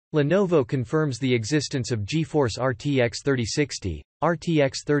Lenovo confirms the existence of GeForce RTX 3060,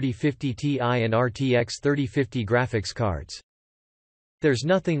 RTX 3050 Ti and RTX 3050 graphics cards. There's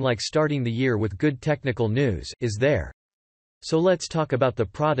nothing like starting the year with good technical news, is there? So let's talk about the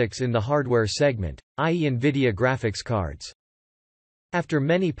products in the hardware segment, i.e. NVIDIA graphics cards. After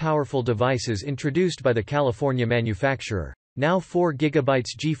many powerful devices introduced by the California manufacturer, now 4GB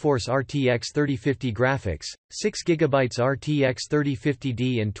GeForce RTX 3050 graphics, 6GB RTX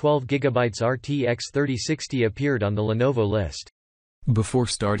 3050D and 12GB RTX 3060 appeared on the Lenovo list. Before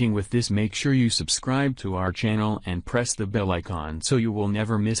starting with this, make sure you subscribe to our channel and press the bell icon so you will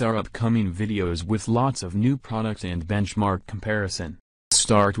never miss our upcoming videos with lots of new products and benchmark comparison.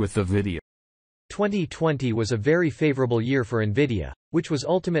 Start with the video. 2020 was a very favorable year for NVIDIA, which was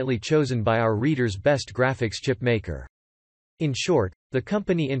ultimately chosen by our readers' best graphics chip maker. In short, the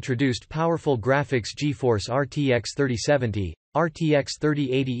company introduced powerful graphics GeForce RTX 3070, RTX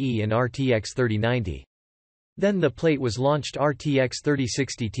 3080E and RTX 3090. Then the plate was launched RTX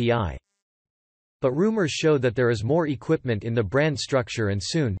 3060 Ti. But rumors show that there is more equipment in the brand structure and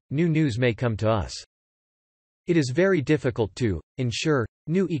soon, new news may come to us. It is very difficult to ensure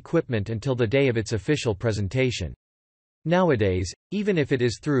new equipment until the day of its official presentation. Nowadays, even if it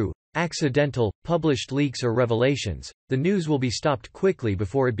is through accidental, published leaks or revelations, the news will be stopped quickly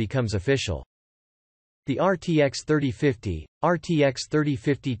before it becomes official. The RTX 3050, RTX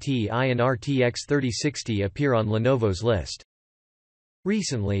 3050 Ti and RTX 3060 appear on Lenovo's list.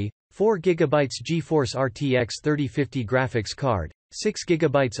 Recently, 4GB GeForce RTX 3050 graphics card,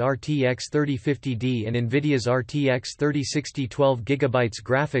 6GB RTX 3050D and NVIDIA's RTX 3060 12GB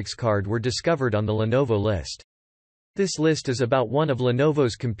graphics card were discovered on the Lenovo list. This list is about one of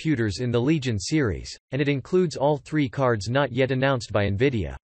Lenovo's computers in the Legion series, and it includes all three cards not yet announced by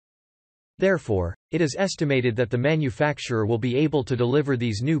NVIDIA. Therefore, it is estimated that the manufacturer will be able to deliver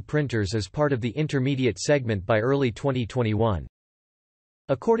these new printers as part of the intermediate segment by early 2021.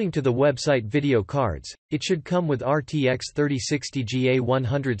 According to the website Video Cards, it should come with RTX 3060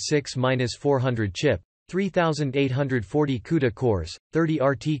 GA106-400 chip, 3840 CUDA cores, 30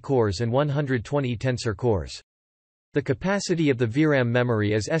 RT cores and 120 tensor cores. The capacity of the VRAM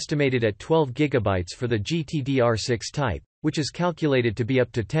memory is estimated at 12 GB for the GTDR6 type, which is calculated to be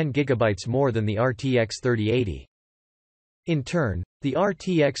up to 10 GB more than the RTX 3080. In turn, the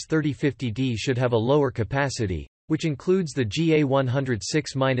RTX 3050D should have a lower capacity, which includes the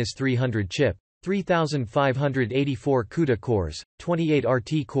GA106-300 chip, 3584 CUDA cores, 28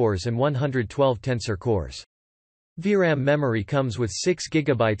 RT cores and 112 tensor cores. VRAM memory comes with 6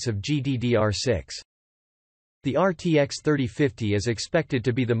 GB of GDDR6. The RTX 3050 is expected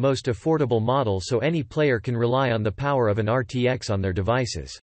to be the most affordable model, so any player can rely on the power of an RTX on their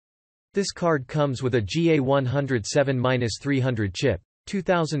devices. This card comes with a GA107-300 chip,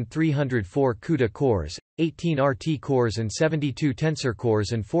 2304 CUDA cores, 18 RT cores and 72 tensor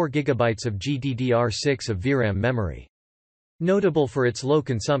cores and 4 GB of GDDR6 of VRAM memory. Notable for its low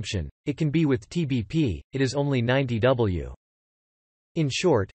consumption, it can be with TBP, it is only 90 W. In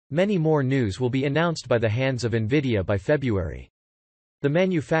short, many more news will be announced by the hands of NVIDIA by February. The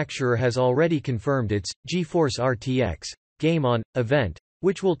manufacturer has already confirmed its GeForce RTX Game On event,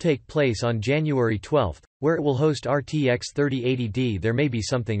 which will take place on January 12, where it will host RTX 3080D. There may be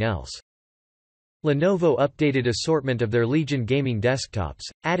something else. Lenovo updated assortment of their Legion gaming desktops,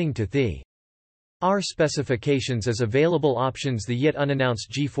 adding to the R specifications as available options the yet unannounced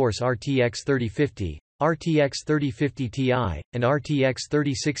GeForce RTX 3050, RTX 3050 Ti, and RTX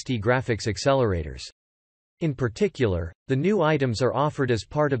 3060 graphics accelerators. In particular, the new items are offered as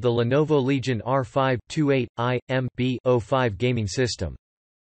part of the Lenovo Legion R528i-MB05 gaming system.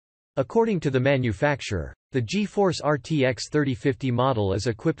 According to the manufacturer, the GeForce RTX 3050 model is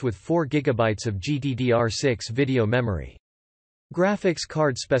equipped with 4 GB of GDDR6 video memory. Graphics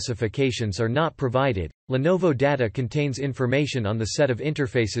card specifications are not provided. Lenovo data contains information on the set of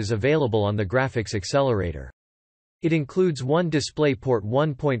interfaces available on the graphics accelerator. It includes one DisplayPort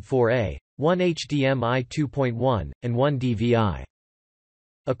 1.4a, one HDMI 2.1, and one DVI.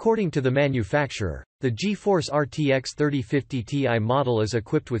 According to the manufacturer, the GeForce RTX 3050 Ti model is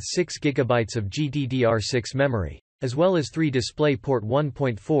equipped with 6 GB of GDDR6 memory, as well as 3 DisplayPort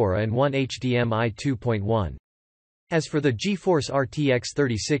 1.4 and one HDMI 2.1. As for the GeForce RTX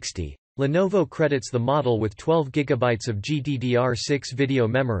 3060, Lenovo credits the model with 12 GB of GDDR6 video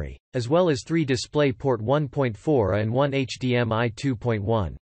memory, as well as 3 DisplayPort 1.4 and one HDMI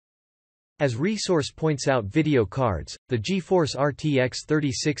 2.1. As Resource points out Video Cards, the GeForce RTX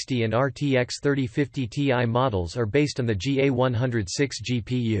 3060 and RTX 3050 Ti models are based on the GA106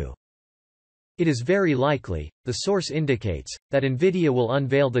 GPU. It is very likely, the source indicates, that NVIDIA will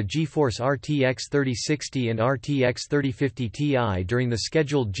unveil the GeForce RTX 3060 and RTX 3050 Ti during the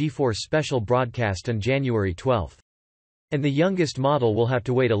scheduled GeForce Special Broadcast on January 12. And the youngest model will have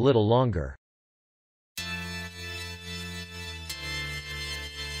to wait a little longer.